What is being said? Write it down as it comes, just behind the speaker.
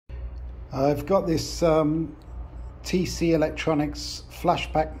I've got this TC Electronics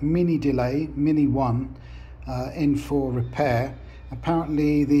Flashback mini delay, mini 1, in for repair.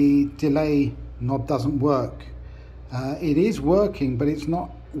 Apparently the delay knob doesn't work. It is working, but it's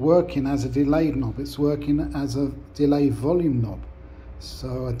not working as a delay knob, it's working as a delay volume knob.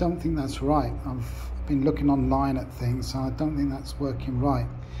 So I don't think that's right. I've been looking online at things, and I don't think that's working right.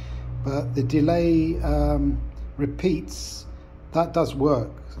 But the delay repeats, that does work.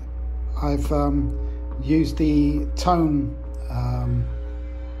 I've used the tone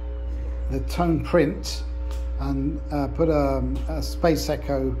print and put a Space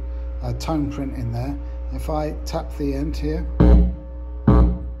Echo tone print in there. If I tap the end here, you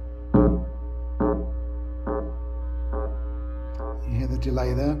hear the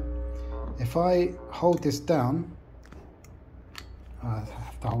delay there. If I hold this down, I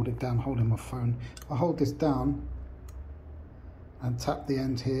have to hold it down holding my phone. If I hold this down and tap the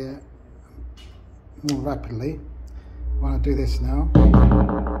end here more rapidly, when I do this now,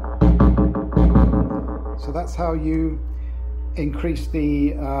 so that's how you increase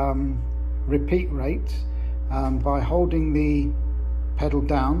the repeat rate, by holding the pedal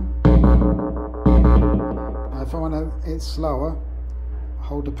down. Now if I want it slower,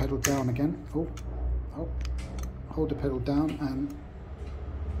 hold the pedal down again. Hold the pedal down and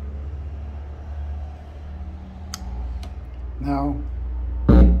now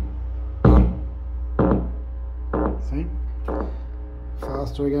see,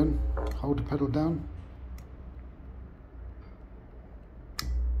 faster again, hold the pedal down.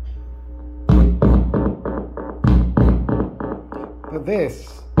 But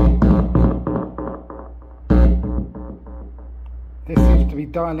this seems to be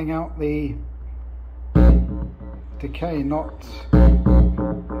dialing out the decay, not, I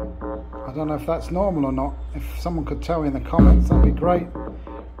don't know if that's normal or not. If someone could tell me in the comments, that'd be great.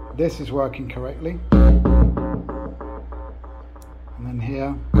 This is working correctly. And then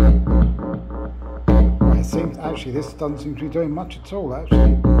here, it seems, actually this doesn't seem to be doing much at all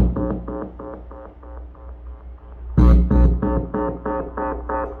actually.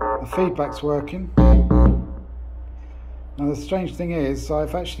 The feedback's working. Now the strange thing is,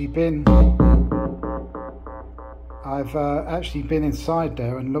 I've actually been inside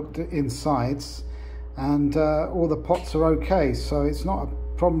there and looked at insides, and all the pots are okay, so it's not a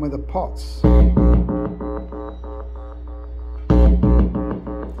problem with the pots.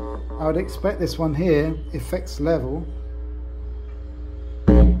 I would expect this one here, effects level,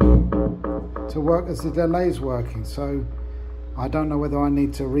 to work as the delay's working, so I don't know whether I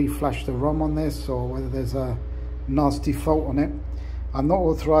need to reflash the ROM on this or whether there's a nasty fault on it. I'm not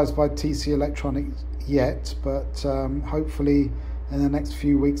authorized by TC Electronics yet, but hopefully in the next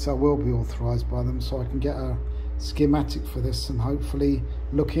few weeks I will be authorized by them, so I can get a schematic for this and hopefully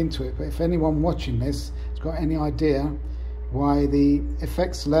look into it. But if anyone watching this has got any idea why the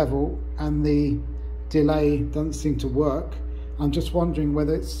effects level and the delay doesn't seem to work, I'm just wondering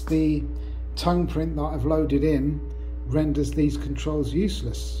whether it's the tone print that I've loaded in renders these controls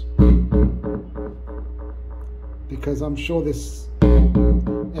useless, because I'm sure this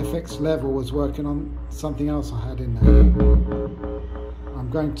FX level was working on something else I had in there. I'm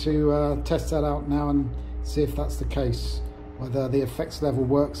going to test that out now and see if that's the case, whether the FX level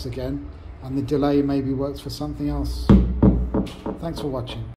works again and the delay maybe works for something else. Thanks for watching.